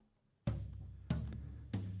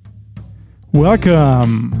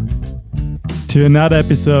Welcome to another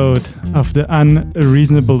episode of the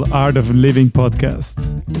Unreasonable Art of Living podcast.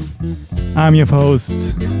 I'm your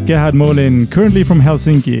host, Gerhard Molin, currently from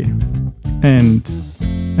Helsinki, and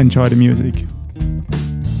enjoy the music.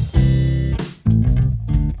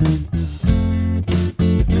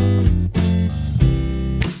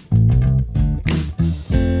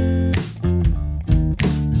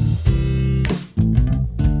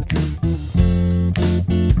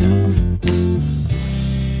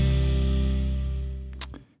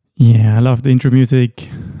 Yeah, I love the intro music.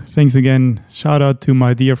 Thanks again. Shout out to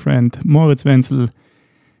my dear friend Moritz Wenzel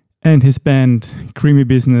and his band Creamy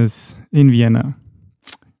Business in Vienna.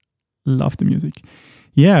 Love the music.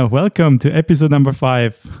 Yeah, welcome to episode number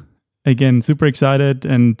 5. Again, super excited.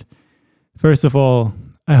 And first of all,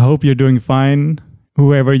 I hope you're doing fine,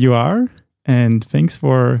 whoever you are. And thanks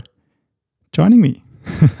for joining me.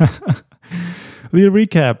 Little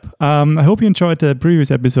recap. I hope you enjoyed the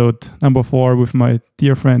previous episode, number 4, with my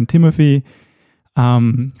dear friend Timothy.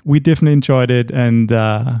 We definitely enjoyed it, and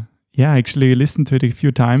I actually listened to it a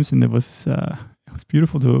few times, and it was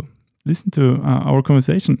beautiful to listen to our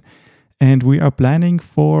conversation. And we are planning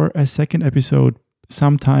for a second episode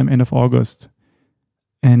sometime end of August.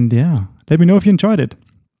 And yeah, let me know if you enjoyed it.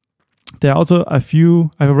 There are also a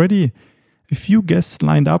few guests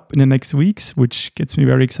lined up in the next weeks, which gets me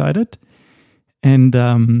very excited. And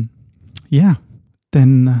then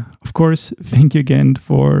of course, thank you again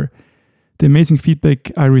for the amazing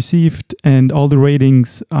feedback I received and all the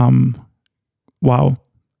ratings. Wow.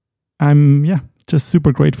 I'm just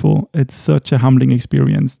super grateful. It's such a humbling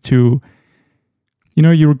experience to,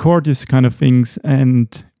 you record these kind of things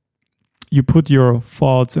and you put your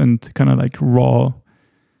thoughts and kind of like raw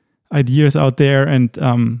ideas out there.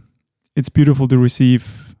 And it's beautiful to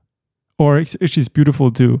receive, or it's just beautiful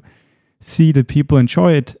to see that people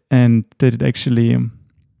enjoy it and that it actually,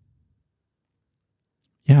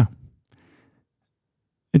 it's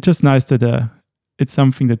just nice that it's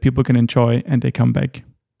something that people can enjoy and they come back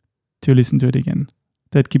to listen to it again.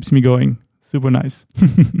 That keeps me going. Super nice.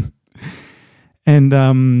 And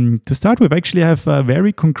to start with, actually, I have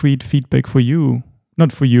very concrete feedback for you.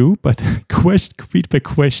 Not for you, but feedback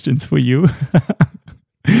questions for you.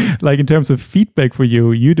 Like in terms of feedback for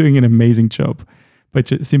you, you're doing an amazing job. But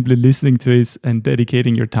just simply listening to this and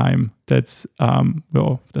dedicating your time, that's,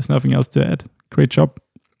 there's nothing else to add. Great job,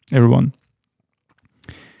 everyone.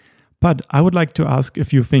 But I would like to ask a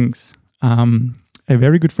few things. A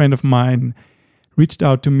very good friend of mine reached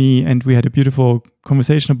out to me and we had a beautiful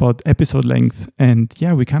conversation about episode length. And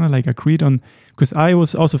we kind of like agreed on, because I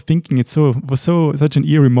was also thinking was such an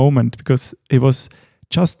eerie moment, because it was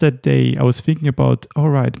just that day I was thinking about,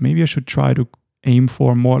 all right, maybe I should try to aim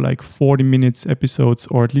for more like 40 minutes episodes,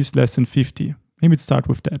 or at least less than 50. Maybe start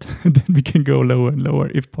with that. Then we can go lower and lower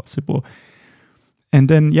if possible. And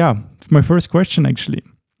then, my first question actually.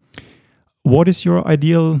 What is your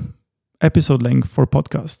ideal episode length for a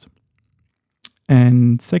podcast?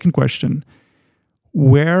 And second question,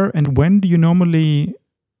 where and when do you normally,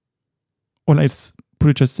 or let's put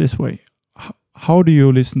it just this way, how do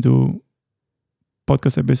you listen to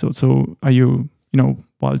podcast episodes? So are you,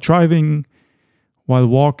 while driving, while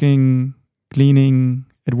walking, cleaning,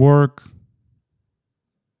 at work,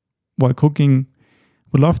 while cooking?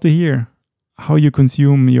 Would love to hear how you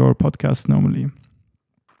consume your podcast normally.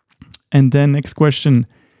 And then next question,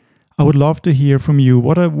 I would love to hear from you.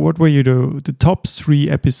 What were the top 3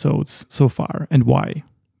 episodes so far and why?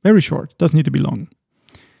 Very short, doesn't need to be long.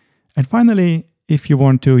 And finally, if you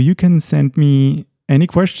want to, you can send me any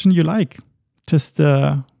question you like. Just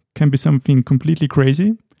can be something completely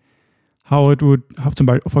crazy. What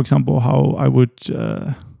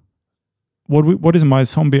is my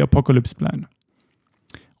zombie apocalypse plan?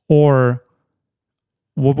 Or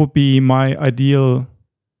what would be my ideal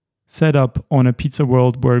setup on a pizza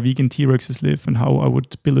world where vegan T-Rexes live and how I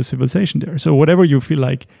would build a civilization there? So whatever you feel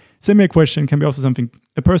like, send me a question. Can be also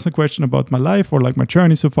a personal question about my life or like my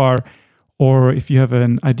journey so far. Or if you have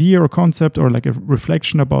an idea or concept or like a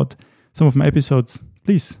reflection about some of my episodes,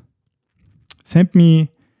 please send me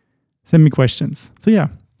questions. So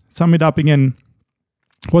sum it up again.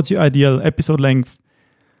 What's your ideal episode length?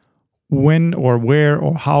 When or where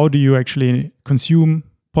or how do you actually consume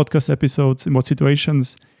podcast episodes? In what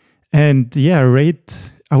situations? And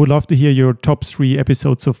rate. I would love to hear your top 3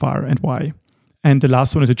 episodes so far and why. And the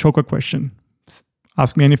last one is a joker question.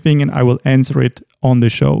 Ask me anything and I will answer it on the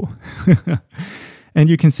show. And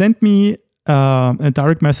you can send me a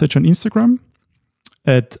direct message on Instagram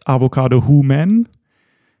at avocadohuman.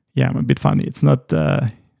 I'm a bit funny. It's not,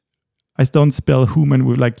 I I don't spell human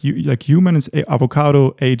with like human is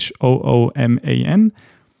avocado, HOOMAN.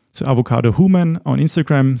 So avocado human on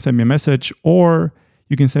Instagram, send me a message, or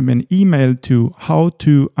you can send me an email to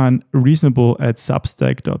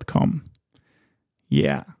howtounreasonable@substack.com.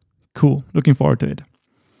 Yeah, cool. Looking forward to it.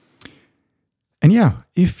 And yeah,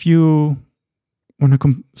 if you want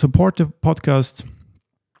to support the podcast,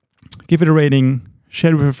 give it a rating,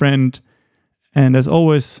 share it with a friend, and as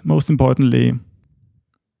always, most importantly,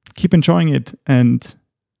 keep enjoying it. And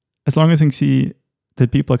as long as I can see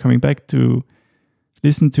that people are coming back to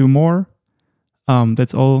listen to more,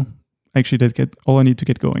 that's all. Actually, that's all I need to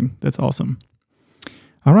get going. That's awesome.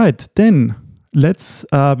 All right, then let's.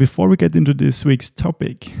 Before we get into this week's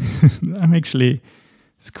topic,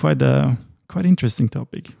 it's quite interesting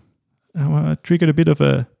topic. I triggered a bit of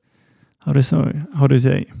a how to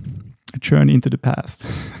say a journey into the past.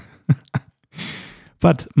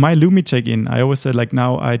 But my Lumi check-in, I always said like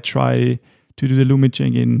now I try to do the Lumi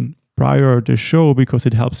check-in prior to the show because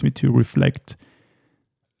it helps me to reflect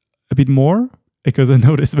a bit more. Because I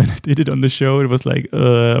noticed when I did it on the show, it was like,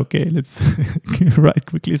 okay, let's write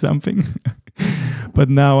quickly something. But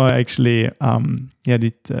now I actually,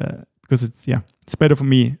 because it's better for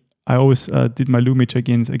me. I always did my Lumi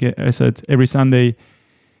check-ins. Again, I said every Sunday,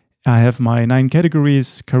 I have my 9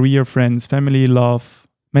 categories: career, friends, family, love,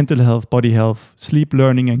 mental health, body health, sleep,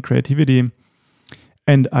 learning, and creativity.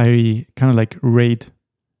 And I kind of like rate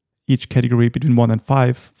each category between 1 and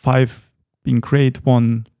 5. 5 being great,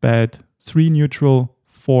 1 bad, 3 neutral,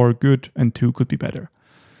 4 good, and 2 could be better.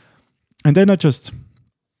 And then I just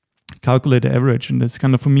calculate the average. And that's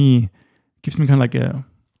kind of, for me, gives me kind of like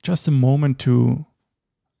just a moment to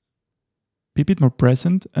be a bit more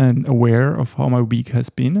present and aware of how my week has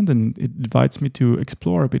been. And then it invites me to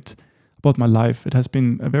explore a bit about my life. It has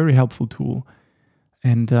been a very helpful tool.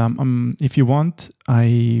 And if you want,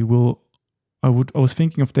 I was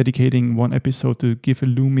thinking of dedicating one episode to give a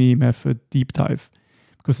Lumi method deep dive,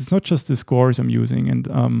 because it's not just the scores I'm using and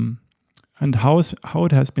how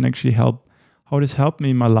it has been actually how it has helped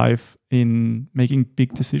me in my life in making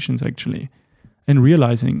big decisions actually, and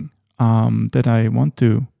realizing that I want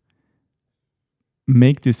to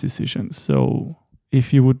make these decisions. So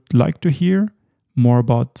if you would like to hear more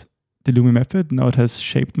about the Lumi method, now it has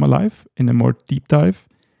shaped my life in a more deep dive,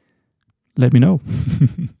 let me know.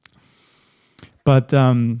 But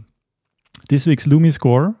this week's Lumi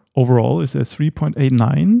score overall is a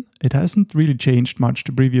 3.89. It hasn't really changed much.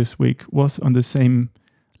 The previous week was on the same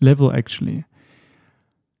level actually.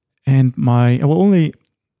 And I will only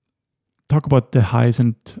talk about the highs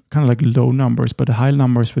and kind of like low numbers, but the high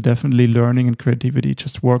numbers were definitely learning and creativity,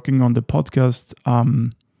 just working on the podcast,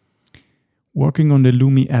 working on the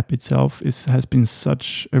Lumi app itself has been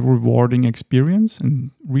such a rewarding experience,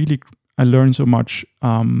 and really I learn so much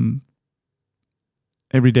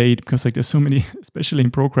every day, because like there's so many, especially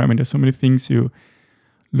in programming, there's so many things you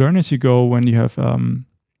learn as you go when you have a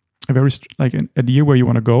year where you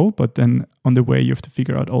want to go, but then on the way you have to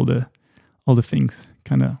figure out all the things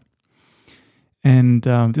kind of. And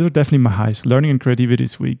these are definitely my highs: learning and creativity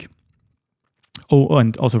this week. Oh,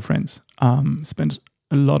 and also friends. Spent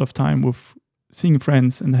a lot of time with seeing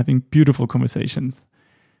friends and having beautiful conversations.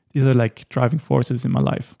 These are like driving forces in my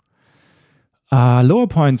life. Lower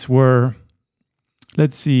points were,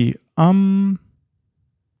 let's see,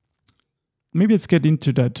 maybe let's get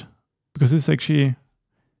into that, because this is actually,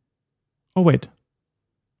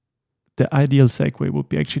 the ideal segue would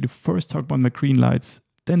be actually to first talk about my green lights,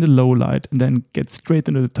 then the low light, and then get straight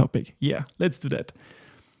into the topic. Yeah, let's do that.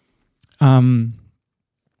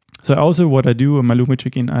 So also what I do on my Lumi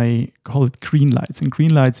check-in, I call it green lights. And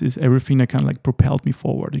green lights is everything that kind of like propelled me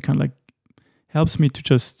forward. It kind of like helps me to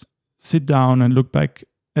just sit down and look back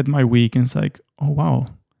at my week, and it's like, oh wow,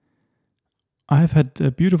 I've had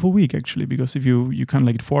a beautiful week actually, because if you kind of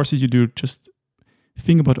like, it forces you to just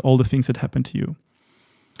think about all the things that happened to you.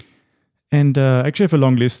 And actually I have a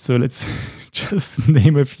long list, so let's just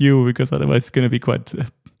name a few, because otherwise it's going to be quite,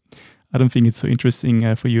 I don't think it's so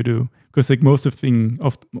interesting for you to, because like most of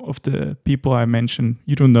the people I mentioned,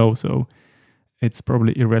 you don't know, so it's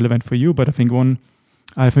probably irrelevant for you. But I think one,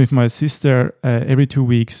 I have with my sister every 2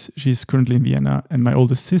 weeks. She's currently in Vienna, and my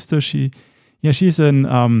oldest sister, she's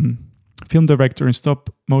an film director in stop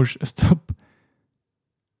motion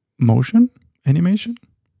animation.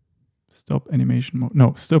 Stop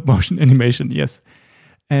motion animation. Yes,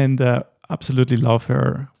 and absolutely love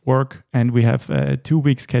her work. And we have 2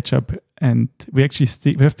 weeks catch up, and we actually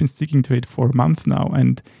we have been sticking to it for a month now.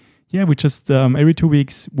 And yeah, we just every 2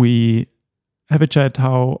 weeks we have a chat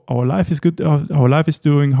how our life is good, how our life is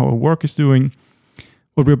doing, how our work is doing,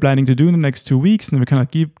 what we're planning to do in the next 2 weeks, and we kind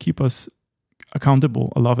of keep us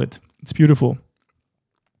accountable. I love it. It's beautiful.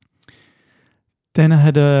 Then I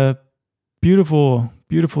had a beautiful,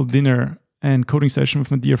 beautiful dinner and coding session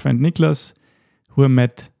with my dear friend Niklas, who I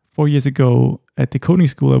met 4 years ago at the coding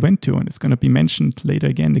school I went to, and it's going to be mentioned later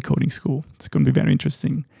again, the coding school. It's going to be very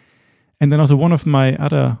interesting. And then also one of my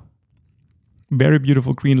other very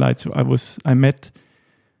beautiful green lights. I met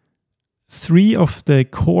 3 of the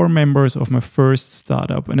core members of my first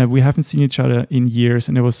startup, and we haven't seen each other in years,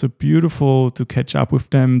 and it was so beautiful to catch up with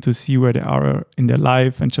them, to see where they are in their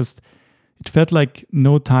life, and just it felt like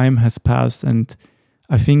no time has passed. And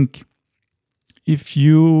I think if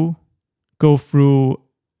you go through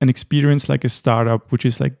an experience like a startup, which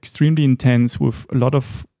is like extremely intense with a lot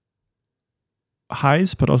of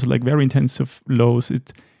highs, but also like very intensive lows,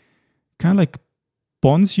 it kind of like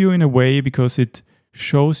bonds you in a way, because it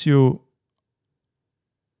shows you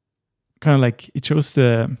kind of like, it shows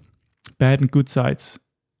the bad and good sides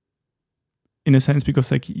in a sense,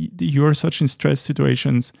 because like you're such in stress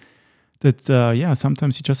situations that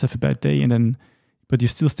sometimes you just have a bad day, but you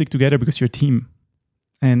still stick together because you're a team.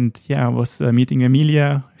 And I was meeting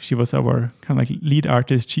Emilia. She was our kind of like lead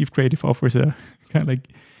artist, chief creative officer, kind of like,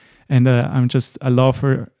 and I love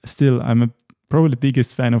her still. I'm probably the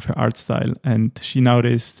biggest fan of her art style, and she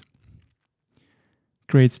nowadays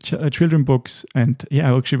creates children books. And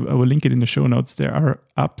I will link it in the show notes. They are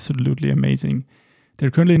absolutely amazing.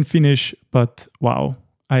 They're currently in Finnish, but wow,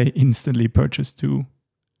 I instantly purchased 2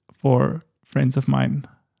 for friends of mine.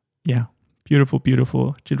 Yeah, beautiful,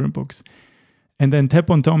 beautiful children books. And then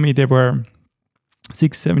Teppo and Tommy, they were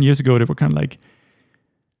 6-7 years ago, they were kind of like,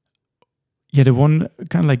 the one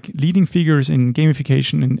kind of like leading figures in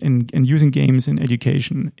gamification and using games in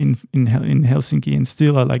education in Helsinki, and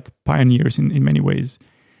still are like pioneers in many ways.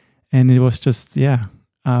 And it was just,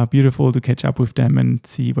 beautiful to catch up with them and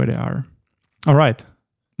see where they are. All right,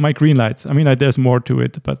 my green lights. I mean, there's more to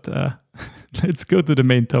it, but let's go to the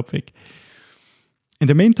main topic. And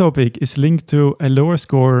the main topic is linked to a lower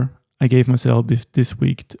score I gave myself this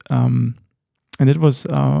week. And it was,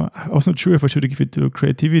 I was not sure if I should give it to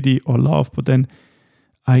creativity or love, but then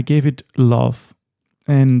I gave it love.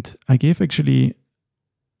 And I gave actually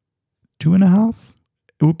 2.5.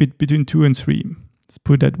 It would be between 2 and 3. Let's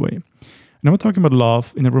put it that way. And I'm not talking about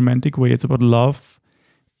love in a romantic way. It's about love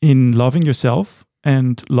in loving yourself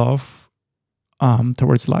and love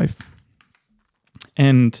towards life.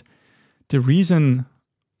 And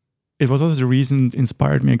it was also the reason that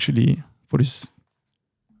inspired me actually for this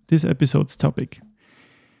episode's topic.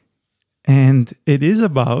 And it is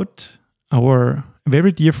about our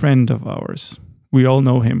very dear friend of ours. We all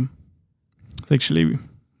know him. Actually,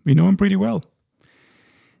 we know him pretty well.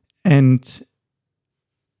 And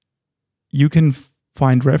you can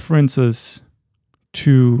find references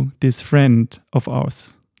to this friend of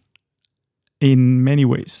ours in many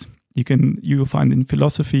ways. You'll find in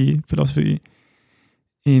philosophy,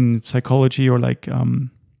 in psychology, or like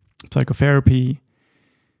psychotherapy.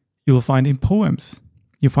 You'll find in poems.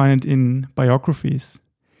 You find it in biographies.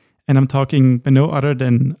 And I'm talking by no other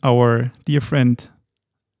than our dear friend,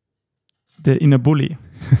 the inner bully.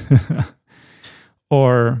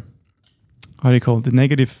 Or how do you call it? The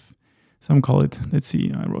negative, some call it, let's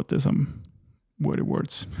see, I wrote there some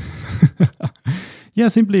words.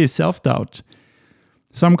 Simply self-doubt.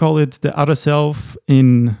 Some call it the other self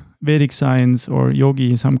in Vedic science or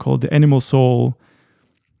yogi. Some call it the animal soul.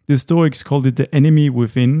 The Stoics called it the enemy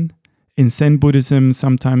within. In Zen Buddhism,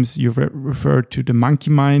 sometimes you refer to the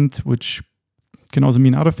monkey mind, which can also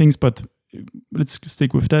mean other things, but let's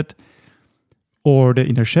stick with that. Or the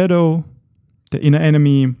inner shadow, the inner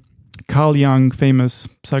enemy. Carl Jung, famous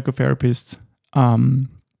psychotherapist, called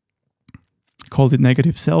it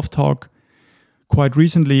negative self-talk. Quite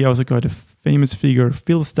recently, I also got a famous figure,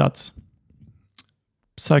 Phil Stutz,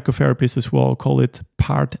 psychotherapist as well, call it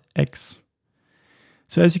Part X.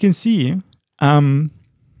 So as you can see,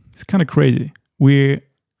 it's kind of crazy. We're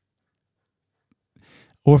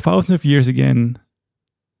over thousands of years again,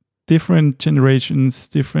 different generations,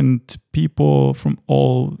 different people from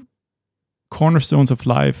all cornerstones of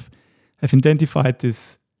life have identified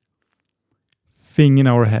this thing in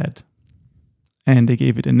our head. And they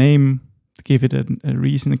gave it a name, gave it a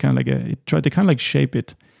reason, tried to kind of like shape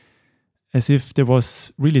it as if there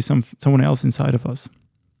was really someone else inside of us.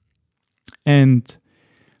 And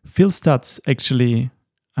Phil Stutz actually,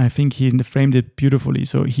 I think he framed it beautifully.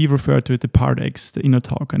 So he referred to it the Part X, the inner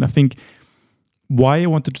talk. And I think why I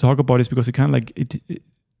wanted to talk about it is because it kind of like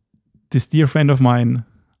this dear friend of mine,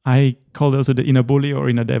 I called also the inner bully or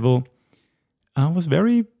inner devil, was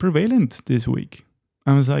very prevalent this week.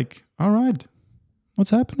 I was like, all right, what's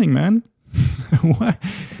happening, man?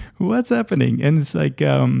 What's happening? And it's like,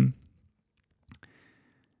 it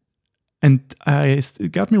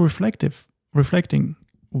got me reflecting.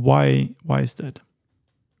 Why is that?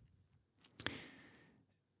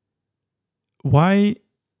 Why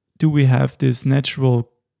do we have this natural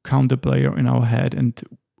counterplayer in our head, and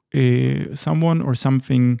someone or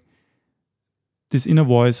something, this inner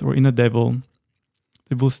voice or inner devil,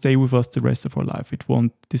 that will stay with us the rest of our life? It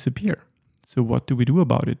won't disappear. So what do we do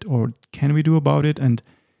about it? Or can we do about it? And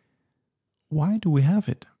why do we have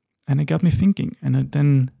it? And it got me thinking. And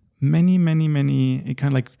then many, it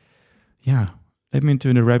kind of like, led me into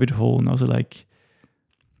a rabbit hole. And also like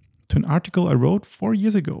to an article I wrote 4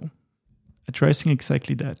 years ago addressing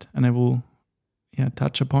exactly that. And I will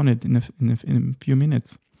touch upon it in a few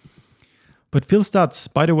minutes. But Phil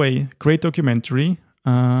Stutz, by the way, great documentary.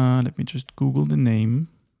 Let me just Google the name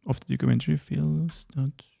of the documentary. Phil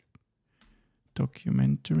Stutz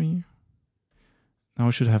documentary. Now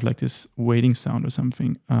I should have like this waiting sound or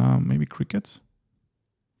something. Maybe crickets.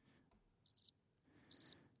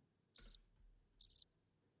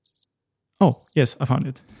 Oh, yes, I found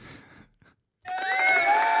it.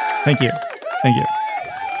 Thank you.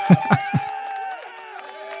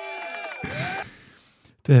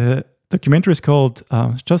 The documentary is called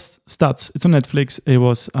just Stutz. It's on Netflix. It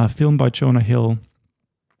was filmed by Jonah Hill.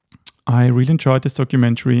 I really enjoyed this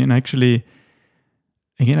documentary, and actually,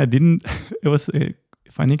 again, it was a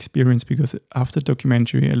funny experience because after the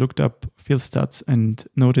documentary, I looked up Phil Stutz and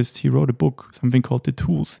noticed he wrote a book, something called The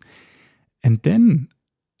Tools. And then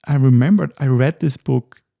I remembered I read this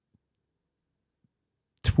book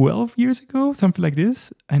 12 years ago, something like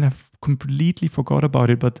this, and I've completely forgot about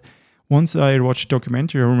it. But once I watched the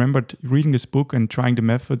documentary, I remembered reading this book and trying the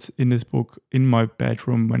methods in this book in my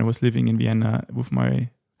bedroom when I was living in Vienna with my,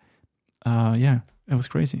 it was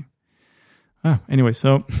crazy. Anyway,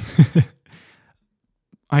 so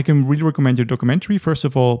I can really recommend your documentary, first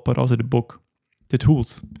of all, but also the book, The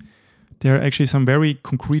Tools. There are actually some very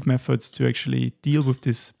concrete methods to actually deal with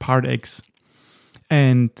this part X.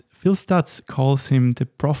 And Phil Stutz calls him the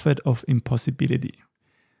prophet of impossibility.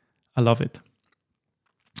 I love it.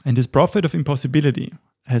 And this prophet of impossibility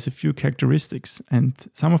has a few characteristics, and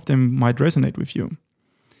some of them might resonate with you.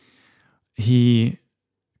 He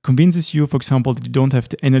convinces you, for example, that you don't have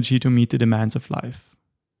the energy to meet the demands of life.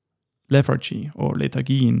 Lethargy, or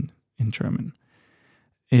Lethargie in German.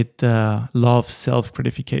 It loves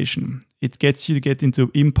self-gratification. It gets you to get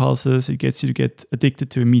into impulses. It gets you to get addicted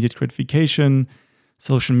to immediate gratification,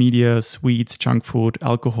 social media, sweets, junk food,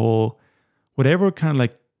 alcohol, whatever kind of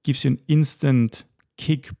like gives you an instant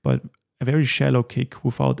kick, but a very shallow kick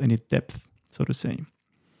without any depth, so to say.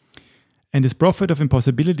 And this prophet of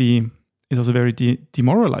impossibility is also very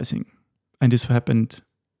demoralizing. And this happened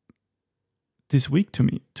this week to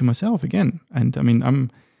me, to myself again. And I mean, I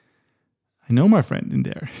know my friend in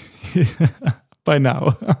there by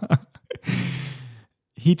now.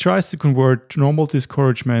 He tries to convert normal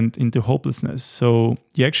discouragement into hopelessness. So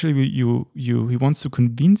he actually, he wants to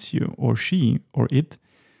convince you, or she, or it,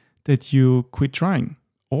 that you quit trying.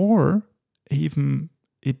 Or even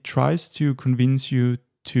it tries to convince you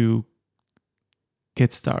to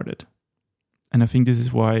get started. And I think this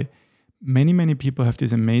is why many people have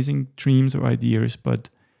these amazing dreams or ideas, but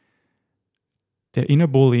their inner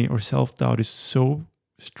bully or self-doubt is so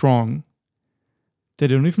strong that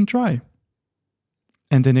they don't even try.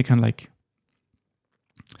 And then they can get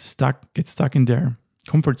stuck in their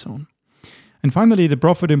comfort zone. And finally, the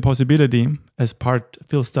prophet impossibility, as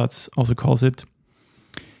Phil Stutz also calls it,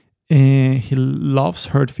 he loves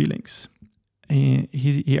hurt feelings.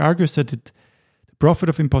 He argues that the prophet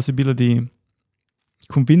of impossibility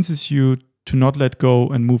convinces you to not let go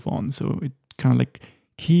and move on. So it kind of like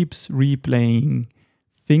keeps replaying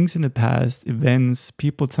things in the past, events,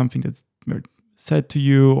 people, something that's said to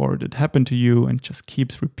you or that happened to you, and just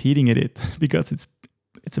keeps repeating it because it's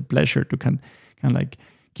a pleasure to kind of like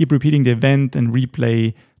keep repeating the event and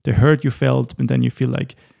replay the hurt you felt, and then you feel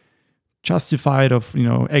like justified of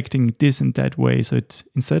acting this and that way. So it,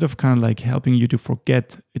 instead of kind of like helping you to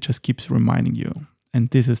forget, it just keeps reminding you. And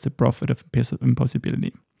this is the prophet of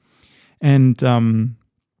impossibility. And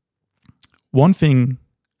one thing,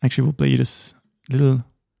 actually, we'll play you this little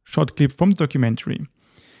short clip from the documentary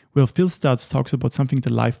where Phil Stutz talks about something,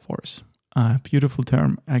 the life force. Beautiful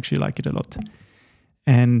term. I actually like it a lot.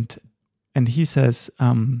 And he says,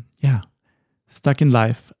 stuck in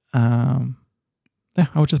life. I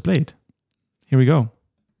will just play it. Here we go.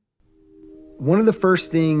 One of the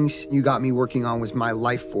first things you got me working on was my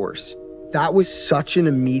life force. That was such an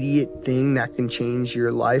immediate thing that can change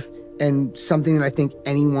your life. and something that I think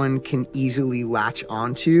anyone can easily latch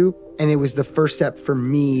onto. And it was the first step for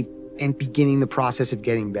me in beginning the process of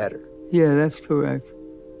getting better. Yeah, that's correct.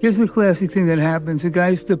 Here's the classic thing that happens. A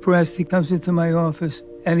guy's depressed. He comes into my office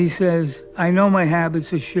and he says, I know my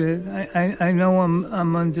habits are shit. I know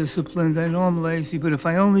I'm undisciplined. I know I'm lazy. But if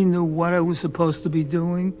I only knew what I was supposed to be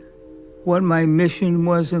doing, what my mission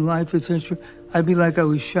was in life, etc., I'd be like I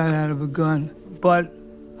was shot out of a gun. But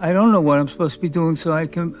I don't know what I'm supposed to be doing, so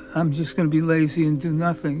I'm just going to be lazy and do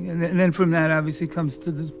nothing. And then from that, obviously, comes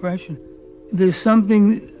to the depression. There's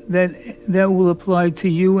something that will apply to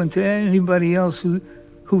you and to anybody else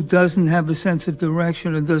who doesn't have a sense of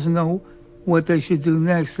direction or doesn't know what they should do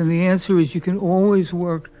next. And the answer is you can always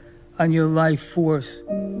work on your life force.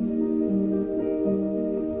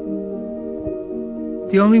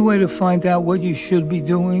 The only way to find out what you should be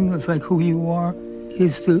doing, it's like who you are,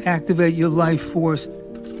 is to activate your life force.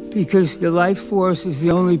 Because your life force is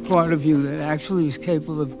the only part of you that actually is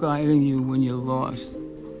capable of guiding you when you're lost.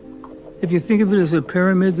 If you think of it as a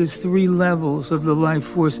pyramid, there's 3 levels of the life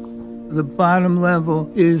force. The bottom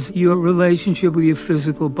level is your relationship with your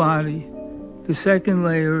physical body. The second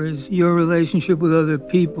layer is your relationship with other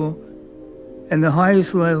people. And the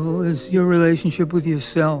highest level is your relationship with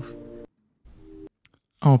yourself.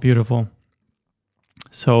 Oh, beautiful.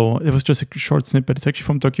 So it was just a short snippet. It's actually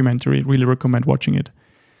from documentary. Really recommend watching it.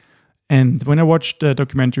 And when I watched the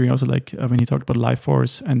documentary, also when he talked about life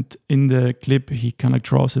force, and in the clip, he kind of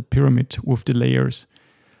draws a pyramid with the layers,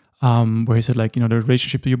 where he said the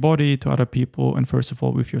relationship to your body, to other people, and first of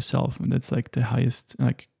all with yourself. And that's the highest,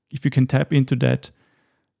 if you can tap into that,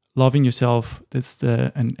 loving yourself, that's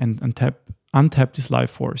the, and untap this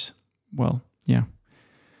life force. Well, yeah.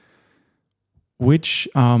 Which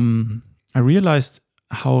I realized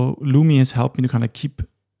how Lumi has helped me to kind of keep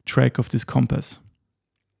track of this compass.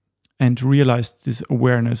 And realized this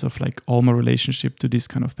awareness of all my relationship to these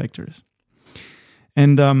kind of factors.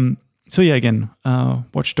 And again,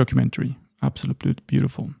 watch documentary. Absolutely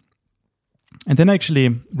beautiful. And then I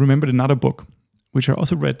actually remembered another book, which I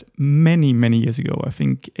also read many, many years ago. I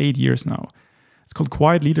think 8 years now. It's called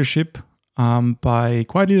Quiet Leadership. By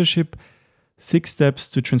Quiet Leadership, 6 Steps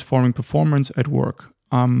to Transforming Performance at Work,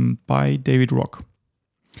 by David Rock.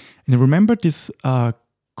 And I remember this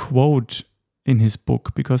quote in his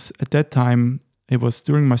book, because at that time, it was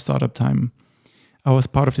during my startup time, I was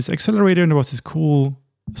part of this accelerator, and there was this cool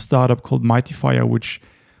startup called Mighty Fire, which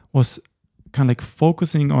was kind of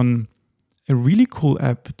focusing on a really cool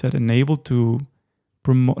app that enabled to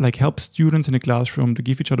promote, help students in the classroom to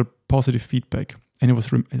give each other positive feedback. And it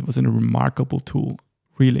was a remarkable tool,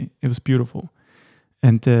 really. It was beautiful.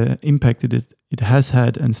 And the impact it has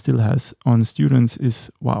had and still has on students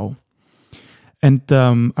is wow. And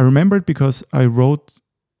I remember it because I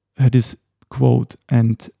had this quote,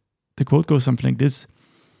 and the quote goes something like this.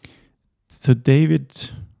 So David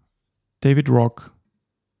Rock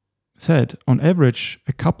said, on average,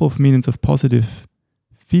 a couple of minutes of positive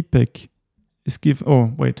feedback is given.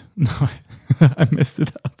 Oh, wait, no, I messed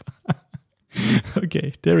it up.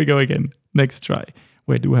 Okay, there we go again. Next try.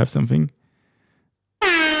 Wait, do we have something?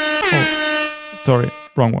 Oh, sorry,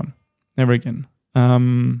 wrong one. Never again.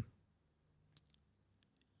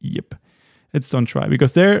 Yep, don't try,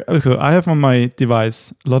 because I have on my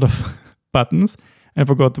device a lot of buttons, and I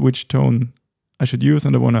forgot which tone I should use,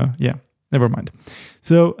 and never mind.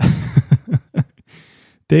 So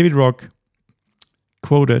David Rock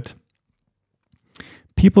quoted,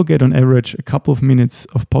 "People get on average a couple of minutes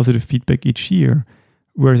of positive feedback each year,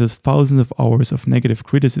 versus thousands of hours of negative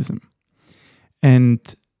criticism." And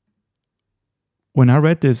when I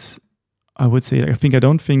read this, I would say, I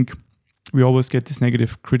don't think we always get this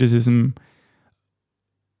negative criticism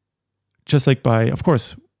just by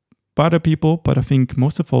other people, but I think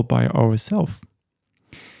most of all by ourselves.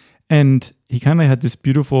 And he kind of had this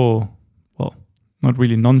beautiful, not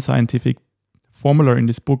really non-scientific formula in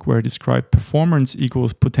this book where he described performance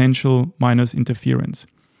equals potential minus interference.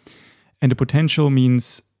 And the potential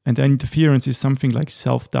means, and the interference is something like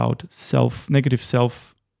self-doubt, negative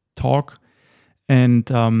self-talk, and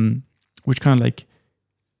which kind of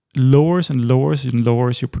lowers and lowers and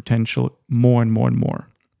lowers your potential more and more and more.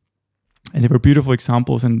 And there were beautiful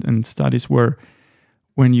examples and studies where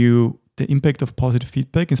the impact of positive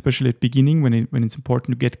feedback, especially at the beginning when it's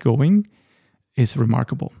important to get going, is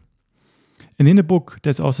remarkable. And in the book,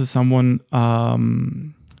 there's also someone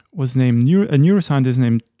was named a neuroscientist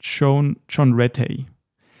named John Ratey.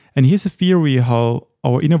 And he has a theory how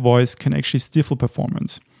our inner voice can actually stifle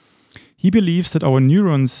performance. He believes that our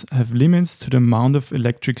neurons have limits to the amount of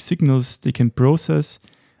electric signals they can process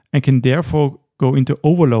and can therefore go into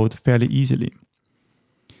overload fairly easily.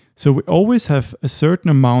 So we always have a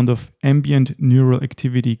certain amount of ambient neural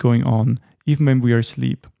activity going on, even when we are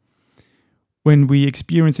asleep. When we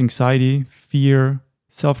experience anxiety, fear,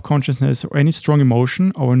 self-consciousness, or any strong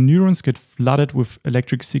emotion, our neurons get flooded with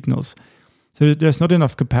electric signals. So there's not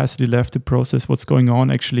enough capacity left to process what's going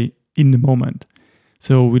on actually in the moment.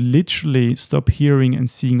 So we literally stop hearing and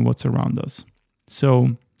seeing what's around us.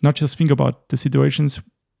 So not just think about the situations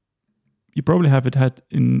you probably have it had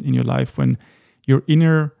in your life when your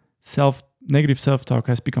inner negative self-talk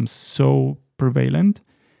has become so prevalent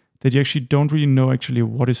that you actually don't really know actually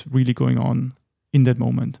what is really going on in that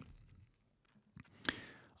moment.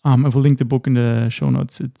 I will link the book in the show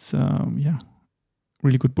notes. It's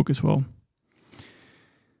really good book as well.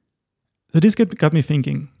 So this got me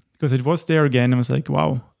thinking, because it was there again. I was like,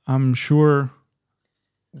 wow, I'm sure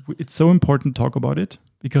it's so important to talk about it,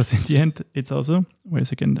 because in the end, it's also, wait a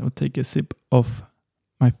second, I'll take a sip of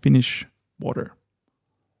my Finnish water.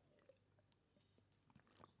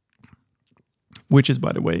 Which is,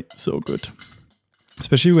 by the way, so good.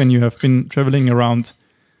 Especially when you have been traveling around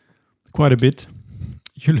quite a bit.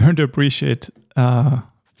 You learn to appreciate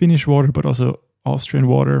Finnish water, but also Austrian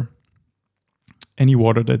water. Any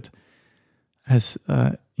water that has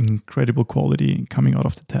incredible quality coming out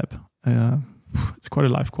of the tap. It's quite a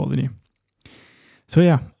life quality.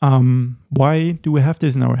 So why do we have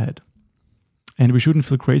this in our head? And we shouldn't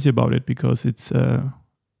feel crazy about it, because it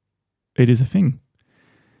is a thing.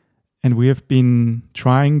 And we have been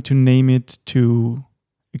trying to name it, to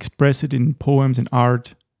express it in poems, in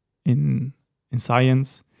art, in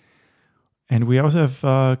science. And we also have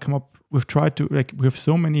we have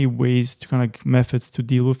so many ways to kind of methods to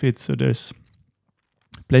deal with it. So there's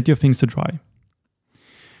plenty of things to try.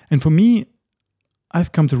 And for me,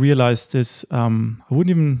 I've come to realize this. I wouldn't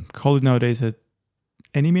even call it nowadays an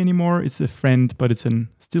enemy anymore. It's a friend, but it's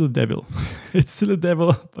still a devil. It's still a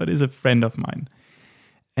devil, but it's a friend of mine.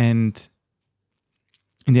 And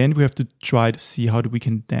in the end, we have to try to see how we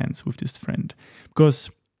can dance with this friend. Because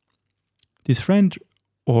this friend,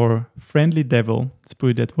 or friendly devil, let's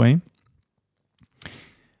put it that way,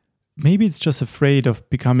 maybe it's just afraid of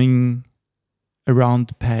becoming a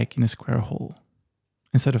round peg in a square hole,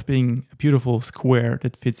 instead of being a beautiful square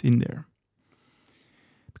that fits in there.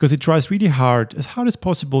 Because it tries really hard as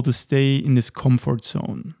possible to stay in this comfort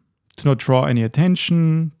zone, to not draw any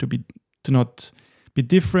attention, to not be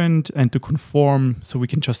different, and to conform so we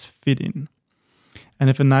can just fit in. And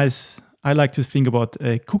I like to think about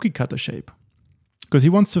a cookie cutter shape, because he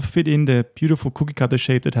wants to fit in the beautiful cookie cutter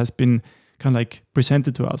shape that has been kind of like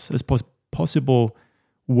presented to us as possible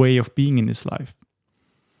way of being in this life.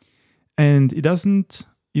 And it doesn't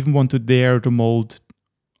even want to dare to mold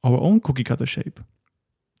our own cookie cutter shape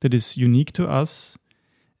that is unique to us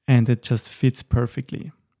and that just fits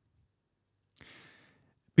perfectly.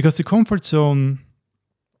 Because the comfort zone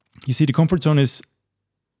is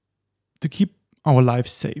to keep our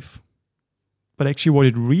lives safe. But actually what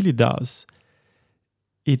it really does,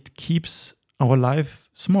 it keeps our life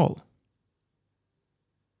small.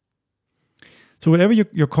 So whatever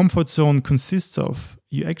your comfort zone consists of,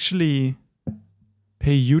 you actually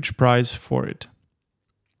pay a huge price for it.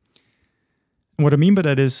 And what I mean by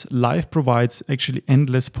that is life provides actually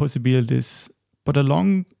endless possibilities, but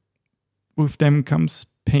along with them comes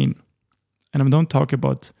pain. And I don't talk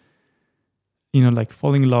about, like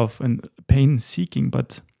falling in love and pain seeking,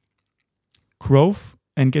 but growth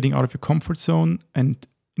and getting out of your comfort zone and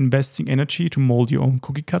investing energy to mold your own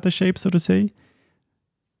cookie cutter shape, so to say,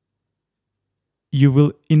 you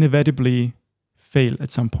will inevitably fail at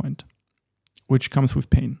some point, which comes with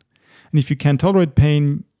pain. And if you can tolerate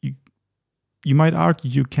pain, you might argue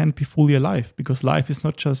you can't be fully alive, because life is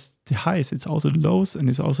not just the highs, it's also the lows, and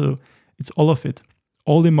it's all of it.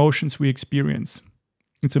 All the emotions we experience.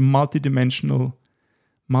 It's a multi-dimensional,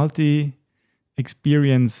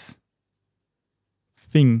 multi-experience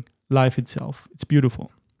thing, life itself. It's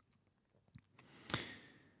beautiful.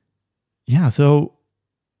 Yeah, so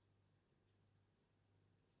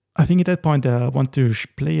I think at that point I want to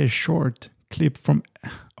play a short clip from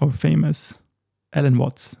our famous Alan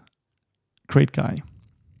Watts, great guy.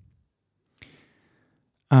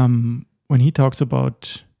 When he talks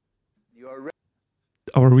about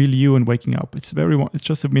our real you and waking up. It's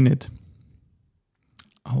just a minute.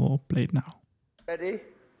 I'll play it now. Ready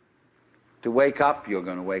to wake up, you're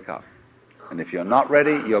going to wake up. And if you're not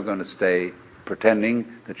ready, you're going to stay pretending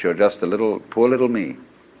that you're just poor little me.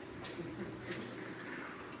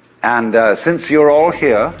 And since you're all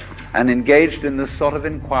here and engaged in this sort of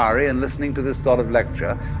inquiry and listening to this sort of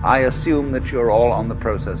lecture, I assume that you're all on the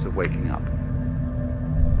process of waking up.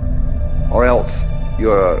 Or else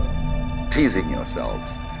you're teasing yourselves.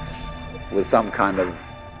 with some kind of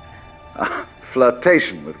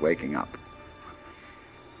flirtation with waking up,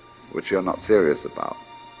 which you're not serious about.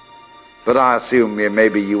 But I assume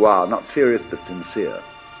maybe you are, not serious but sincere,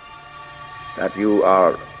 that you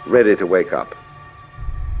are ready to wake up.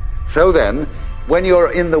 So then, when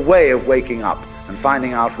you're in the way of waking up and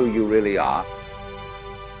finding out who you really are,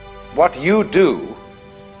 what you do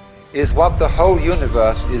is what the whole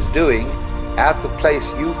universe is doing at the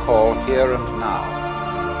place you call here and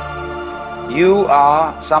now. You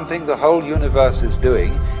are something the whole universe is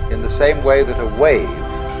doing in the same way that a wave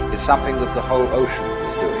is something that the whole ocean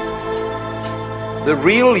is doing. The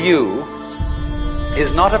real you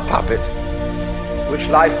is not a puppet which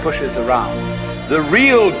life pushes around. The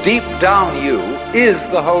real deep down you is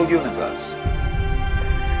the whole universe.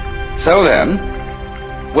 So then,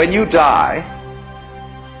 when you die,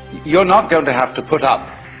 you're not going to have to put up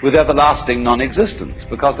with everlasting non-existence,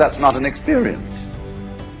 because that's not an experience.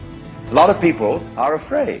 A lot of people are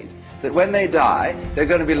afraid that when they die, they're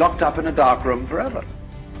going to be locked up in a dark room forever.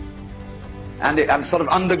 And sort of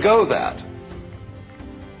undergo that.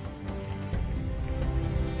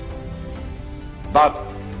 But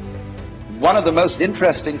one of the most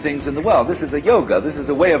interesting things in the world, this is a yoga, this is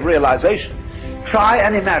a way of realization. Try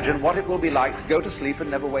and imagine what it will be like to go to sleep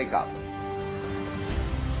and never wake up.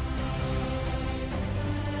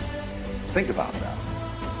 Think about that.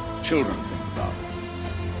 Children think about it.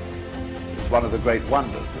 It's one of the great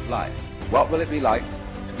wonders of life. What will it be like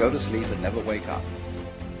to go to sleep and never wake up?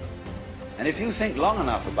 And if you think long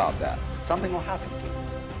enough about that, something will happen to you.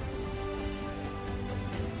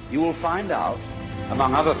 You will find out,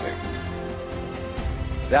 among other things,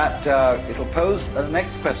 that it'll pose the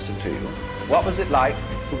next question to you. What was it like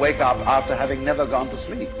to wake up after having never gone to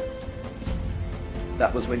sleep?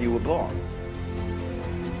 That was when you were born.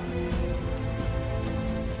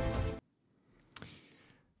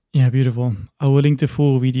 Yeah, beautiful. I will link the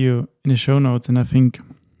full video in the show notes, and I think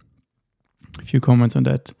a few comments on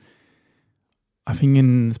that. I think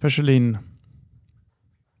especially in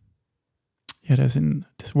there's in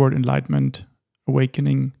this word enlightenment,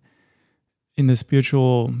 awakening, in the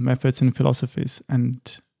spiritual methods and philosophies. And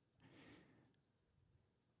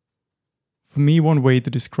for me, one way to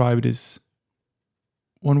describe it is,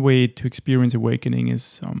 one way to experience awakening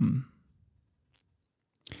is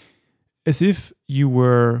as if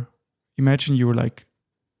imagine you were like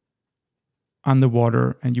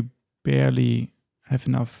underwater and you barely have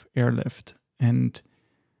enough air left. And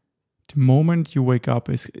the moment you wake up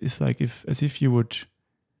is like as if you would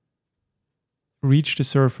reach the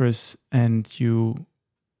surface and you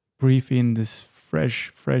breathe in this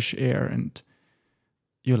fresh air, and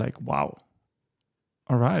you're like, wow,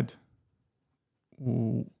 all right,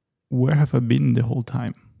 where have I been the whole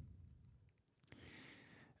time?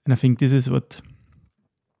 And I think this is what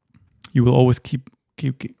you will always keep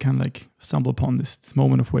kind of like stumble upon, this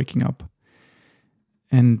moment of waking up.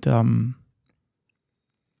 And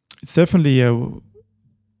it's definitely a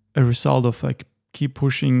result of like keep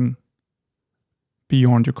pushing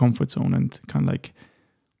beyond your comfort zone and kind of like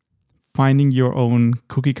finding your own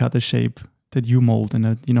cookie cutter shape that you mold. And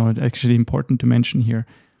it's actually important to mention here,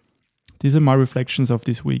 these are my reflections of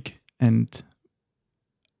this week, and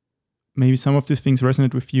maybe some of these things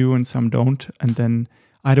resonate with you and some don't. And then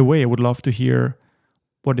either way, I would love to hear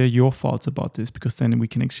what are your thoughts about this, because then we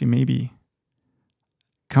can actually maybe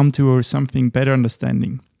come to something better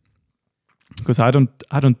understanding. Because I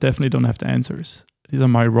definitely don't have the answers. These are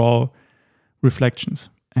my raw reflections,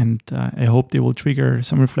 and I hope they will trigger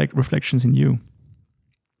some reflections in you.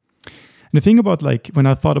 And the thing about, like, when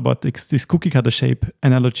I thought about this cookie cutter shape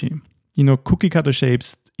analogy, cookie cutter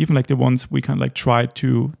shapes, even like the ones we kind of like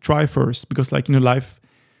try first, because like life,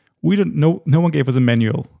 we don't know, no one gave us a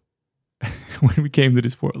manual when we came to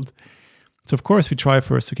this world. So of course we try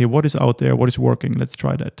first. Okay, what is out there? What is working? Let's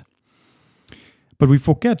try that. But we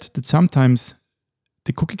forget that sometimes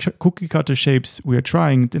the cookie cutter shapes we are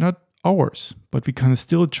trying, they're not ours, but we kind of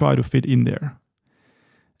still try to fit in there.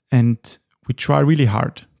 And we try really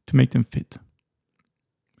hard to make them fit.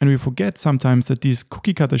 And we forget sometimes that these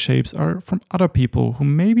cookie cutter shapes are from other people who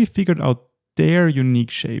maybe figured out their unique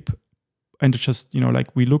shape. And it's just,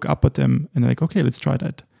 like we look up at them and like, okay, let's try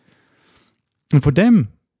that. And for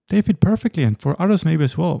them, they fit perfectly. And for others, maybe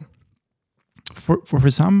as well. For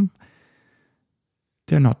some,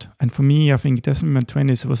 they're not. And for me, I think that's in my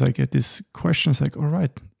 20s, it was like this question, it's like, all right,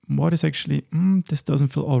 what is actually, this doesn't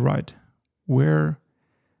feel all right.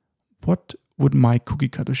 What would my cookie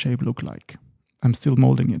cutter shape look like? I'm still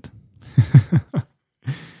molding it.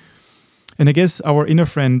 And I guess our inner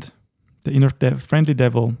friend, the friendly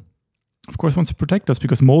devil, of course wants to protect us,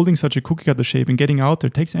 because molding such a cookie cutter shape and getting out there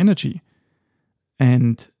takes energy.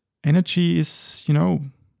 And energy is, we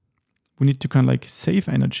need to kind of like save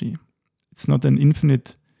energy. It's not an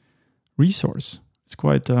infinite resource. It's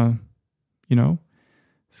quite, how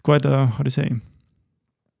to say,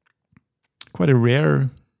 quite a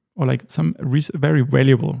rare or like some very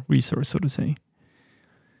valuable resource, so to say.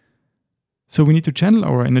 So we need to channel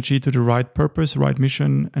our energy to the right purpose, right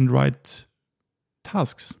mission, and right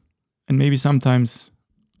tasks. And maybe sometimes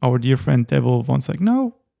our dear friend Devil wants like,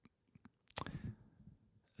 no,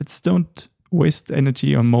 let's don't waste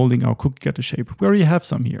energy on molding our cookie cutter shape. We already have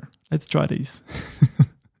some here. Let's try these.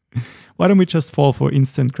 Why don't we just fall for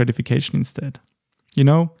instant gratification instead?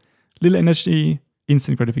 Little energy,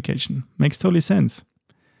 instant gratification. Makes totally sense.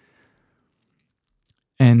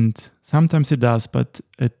 And sometimes it does, but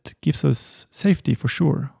it gives us safety for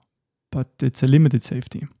sure. But it's a limited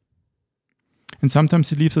safety. And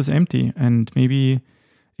sometimes it leaves us empty, and maybe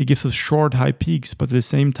it gives us short, high peaks, but at the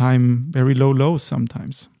same time, very low lows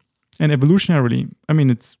sometimes. And evolutionarily,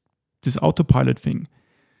 it's this autopilot thing.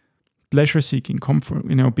 Pleasure seeking, comfort,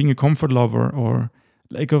 being a comfort lover, or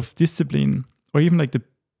lack of discipline, or even like the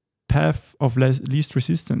path of least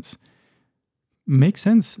resistance makes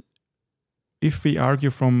sense if we argue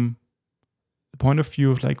from the point of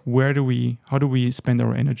view of like how do we spend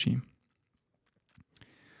our energy.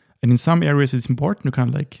 And in some areas it's important to kind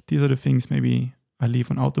of like, these are the things maybe I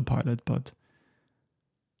leave on autopilot, but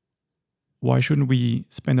why shouldn't we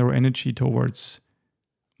spend our energy towards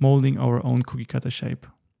molding our own cookie cutter shape?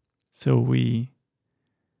 So we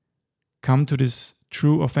come to this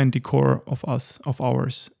true authentic core of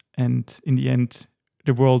ours. And in the end,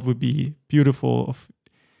 the world would be beautiful of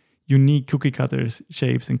unique cookie cutters,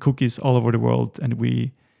 shapes, and cookies all over the world. And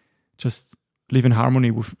we just live in harmony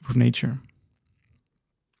with nature.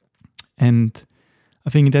 And I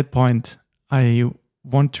think at that point, I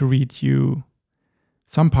want to read you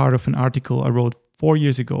some part of an article I wrote 4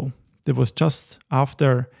 years ago. That was just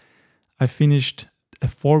after I finished a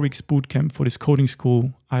 4-week boot camp for this coding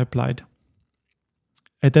school I applied.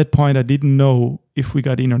 At that point, I didn't know if we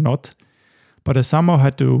got in or not, but I somehow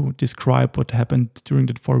had to describe what happened during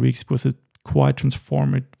that 4 weeks. It was a quite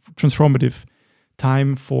transformative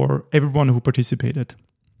time for everyone who participated.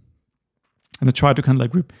 And I tried to kind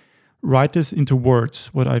of like write this into words,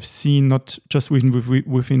 what I've seen, not just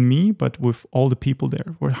within me, but with all the people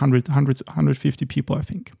there. Were 150 people, I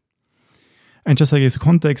think. And just like as a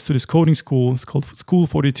context to this coding school, it's called School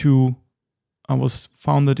 42. I was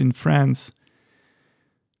founded in France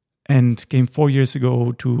and came 4 years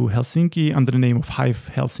ago to Helsinki under the name of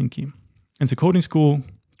Hive Helsinki. And it's a coding school,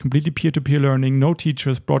 completely peer-to-peer learning, no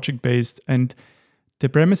teachers, project-based. And the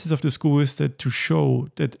premises of the school is that to show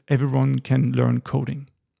that everyone can learn coding.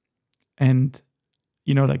 And,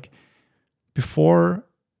 before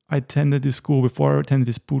I attended this school, before I attended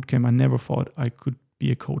this boot camp, I never thought I could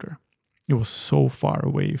be a coder. It was so far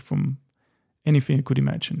away from anything I could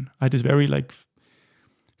imagine. I had this very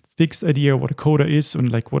fixed idea of what a coder is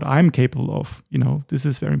and what I'm capable of. This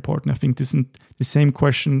is very important. I think this is the same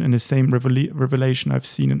question and the same revelation I've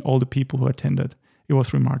seen in all the people who attended. It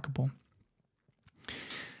was remarkable.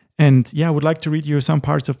 And I would like to read you some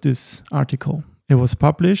parts of this article. It was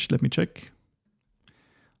published, let me check,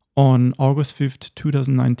 on August 5th,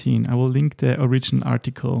 2019. I will link the original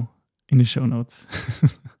article in the show notes.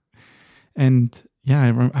 And I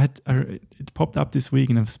remember it popped up this week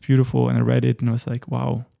and it was beautiful, and I read it and I was like,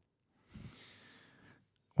 wow.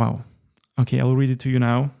 Okay, I will read it to you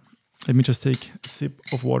now. Let me just take a sip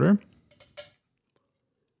of water.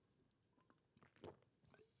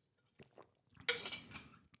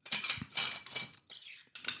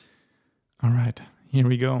 All right, here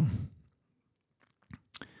we go.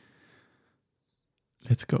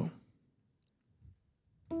 Let's go.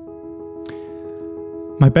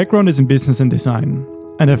 My background is in business and design,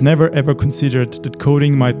 and I've never ever considered that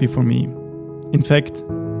coding might be for me. In fact,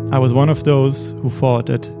 I was one of those who thought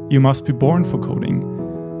that you must be born for coding.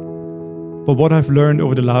 But what I've learned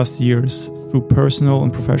over the last years through personal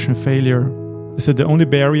and professional failure is that the only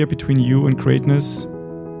barrier between you and greatness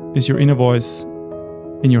is your inner voice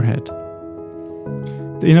in your head.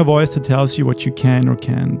 The inner voice that tells you what you can or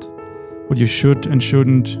can't, what you should and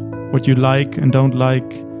shouldn't, what you like and don't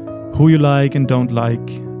like, who you like and don't like,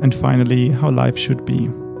 and finally, how life should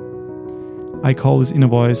be. I call this inner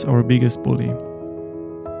voice our biggest bully.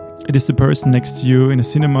 It is the person next to you in a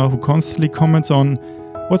cinema who constantly comments on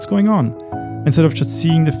what's going on, instead of just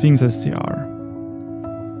seeing the things as they are.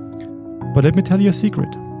 But let me tell you a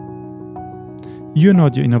secret. You're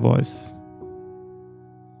not your inner voice.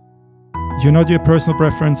 You're not your personal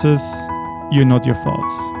preferences. You're not your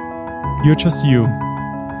thoughts. You're just you.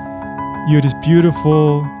 You're this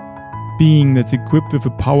beautiful being that's equipped with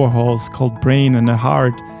a powerhouse called brain and a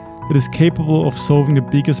heart that is capable of solving the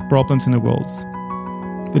biggest problems in the world,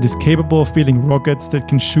 that is capable of building rockets that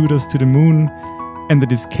can shoot us to the moon, and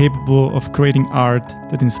that is capable of creating art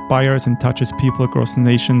that inspires and touches people across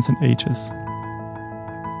nations and ages.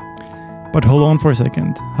 But hold on for a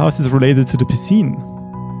second, how is this related to the Piscine?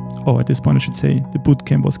 Oh, at this point I should say the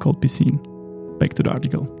bootcamp was called Piscine. Back to the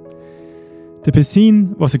article. The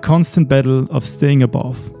Piscine was a constant battle of staying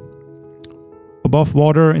above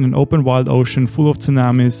water in an open wild ocean full of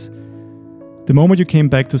tsunamis. The moment you came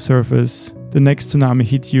back to surface, the next tsunami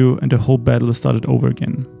hit you and the whole battle started over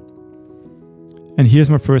again. And here's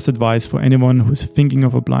my first advice for anyone who's thinking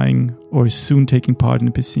of applying or is soon taking part in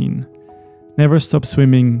the Piscine. Never stop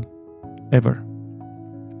swimming, ever.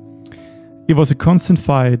 It was a constant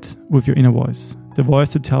fight with your inner voice, the voice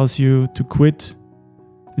that tells you to quit,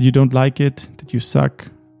 that you don't like it, that you suck,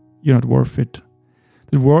 you're not worth it.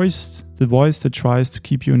 The voice that tries to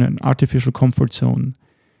keep you in an artificial comfort zone,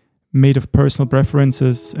 made of personal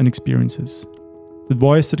preferences and experiences. The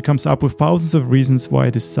voice that comes up with thousands of reasons why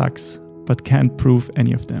this sucks, but can't prove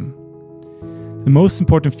any of them. The most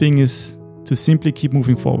important thing is to simply keep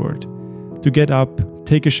moving forward, to get up,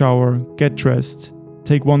 take a shower, get dressed,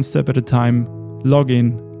 take one step at a time, log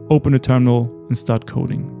in, open a terminal, and start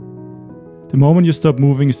coding. The moment you stop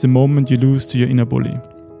moving is the moment you lose to your inner bully.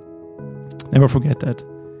 Never forget that.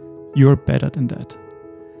 You're better than that.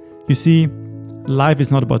 You see, life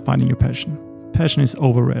is not about finding your passion. Passion is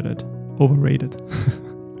overrated.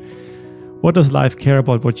 What does life care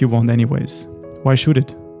about what you want anyways? Why should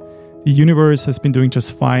it? The universe has been doing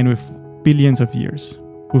just fine with billions of years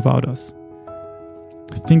without us.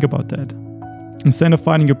 Think about that. Instead of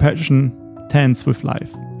finding your passion, dance with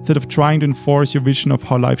life. Instead of trying to enforce your vision of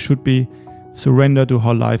how life should be, surrender to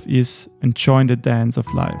how life is and join the dance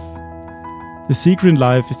of life. The secret in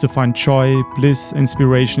life is to find joy, bliss,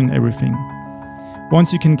 inspiration in everything.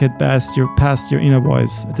 Once you can get past your inner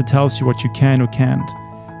voice that tells you what you can or can't,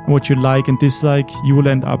 and what you like and dislike, you will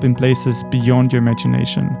end up in places beyond your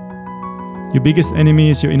imagination. Your biggest enemy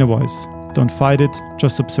is your inner voice. Don't fight it,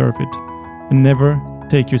 just observe it. And never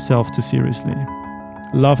take yourself too seriously.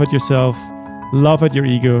 Laugh at yourself, laugh at your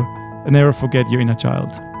ego, and never forget your inner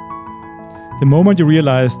child. The moment you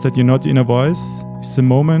realize that you're not your inner voice is the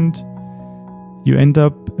moment you end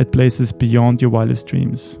up at places beyond your wildest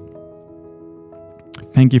dreams.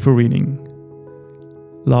 Thank you for reading.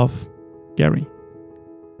 Love, Gary.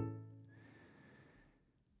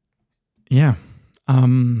 Yeah.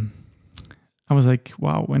 I was like,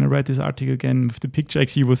 wow, when I read this article again with the picture,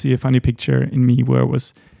 actually you will see a funny picture in me where I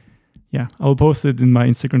was, I'll post it in my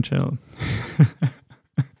Instagram channel.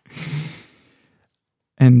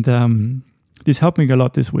 And this helped me a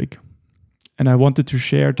lot this week. And I wanted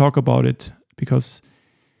to talk about it because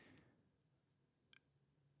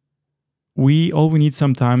all we need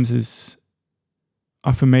sometimes is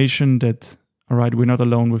affirmation that, all right, we're not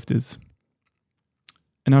alone with this.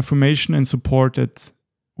 An affirmation and support that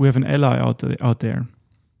we have an ally out there.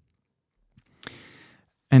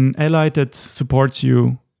 An ally that supports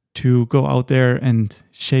you to go out there and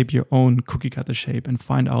shape your own cookie cutter shape and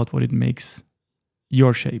find out what it makes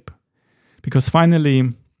your shape. Because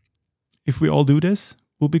finally, if we all do this,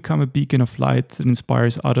 we'll become a beacon of light that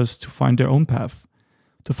inspires others to find their own path,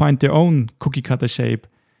 to find their own cookie cutter shape,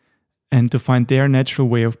 and to find their natural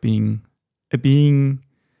way of being, a being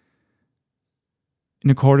in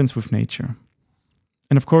accordance with nature.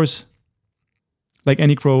 And of course, like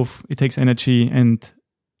any growth, it takes energy and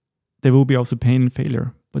there will be also pain and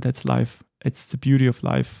failure, but that's life. It's the beauty of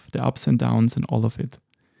life, the ups and downs and all of it.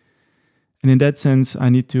 And in that sense, I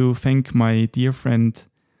need to thank my dear friend,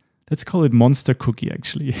 let's call it Monster Cookie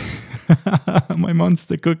actually, my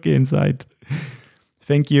Monster Cookie inside.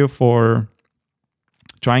 Thank you for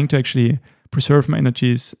trying to actually preserve my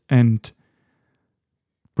energies and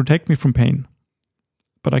protect me from pain.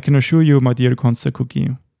 But I can assure you, my dear Monster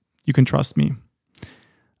Cookie, you can trust me.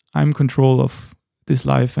 I'm in control of this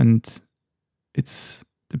life, and it's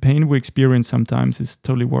the pain we experience sometimes is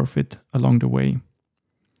totally worth it along the way.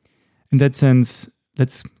 In that sense,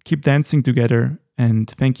 let's keep dancing together, and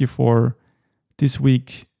thank you for this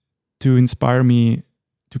week to inspire me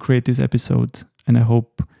to create this episode. And I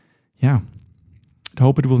hope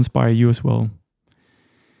it will inspire you as well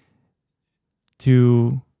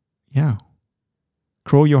to,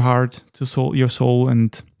 grow your heart, your soul,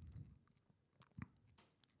 and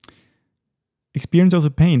experience also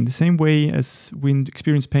pain. The same way as we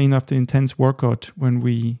experience pain after intense workout when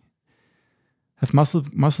we have muscle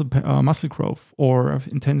growth or an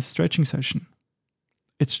intense stretching session.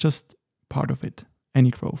 It's just part of it, any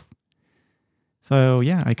growth. So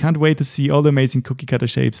yeah, I can't wait to see all the amazing cookie cutter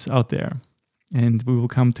shapes out there. And we will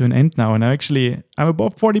come to an end now. And I'm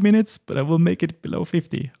above 40 minutes, but I will make it below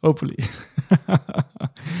 50, hopefully.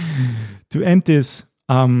 To end this,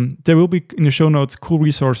 there will be in the show notes cool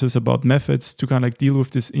resources about methods to kind of like deal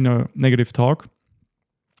with this inner negative talk.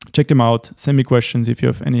 Check them out. Send me questions if you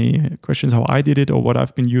have any questions how I did it or what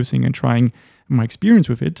I've been using and trying, my experience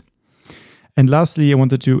with it. And lastly, I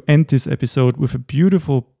wanted to end this episode with a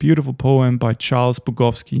beautiful, beautiful poem by Charles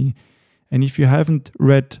Bukowski. And if you haven't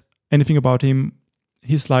read anything about him,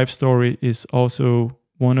 his life story is also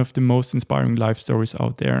one of the most inspiring life stories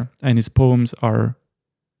out there. And his poems are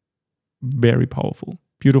very powerful.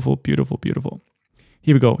 Beautiful, beautiful, beautiful.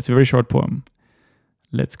 Here we go. It's a very short poem.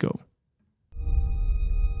 Let's go.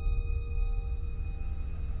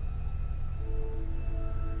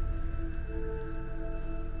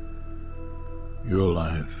 Your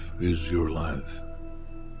life is your life.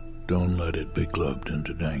 Don't let it be clubbed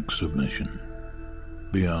into dank submission.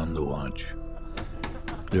 Beyond the watch,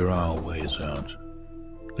 there are ways out.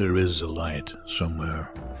 There is a light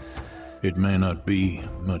somewhere. It may not be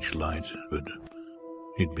much light, but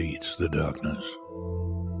it beats the darkness.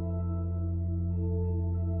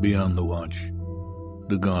 Beyond the watch,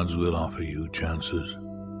 the gods will offer you chances.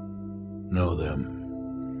 Know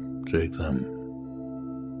them. Take them.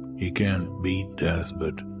 He can't beat death,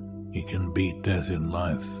 but he can beat death in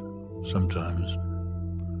life, sometimes.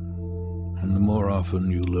 And the more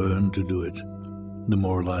often you learn to do it, the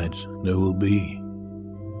more light there will be.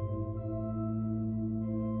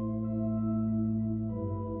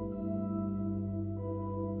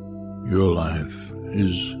 Your life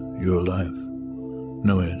is your life.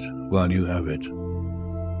 Know it while you have it.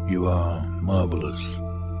 You are marvelous.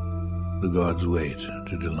 The gods wait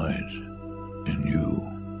to delight in you.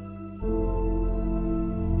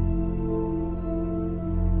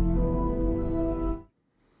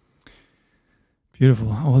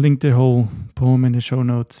 Beautiful. I'll link the whole poem in the show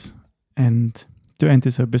notes. And to end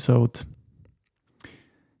this episode,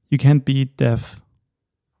 you can't beat death,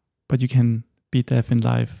 but you can beat death in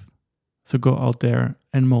life. So go out there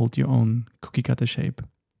and mold your own cookie cutter shape.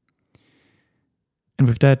 And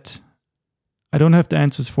with that, I don't have the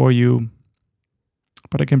answers for you,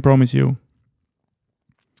 but I can promise you,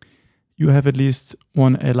 you have at least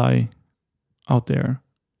one ally out there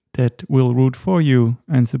that will root for you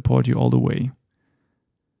and support you all the way.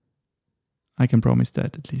 I can promise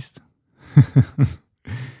that at least.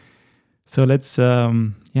 So let's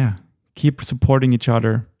keep supporting each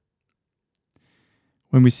other.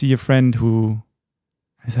 When we see a friend who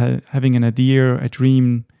is having an idea, a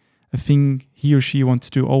dream, a thing he or she wants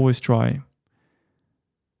to do, always try.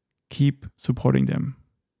 Keep supporting them.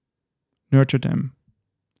 Nurture them.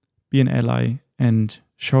 Be an ally and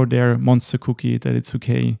show their monster cookie that it's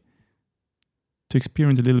okay to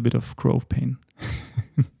experience a little bit of growth pain.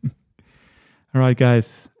 All right,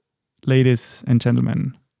 guys, ladies and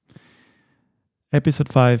gentlemen. Episode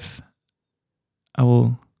 5. I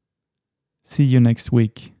will see you next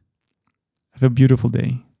week. Have a beautiful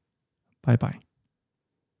day. Bye-bye.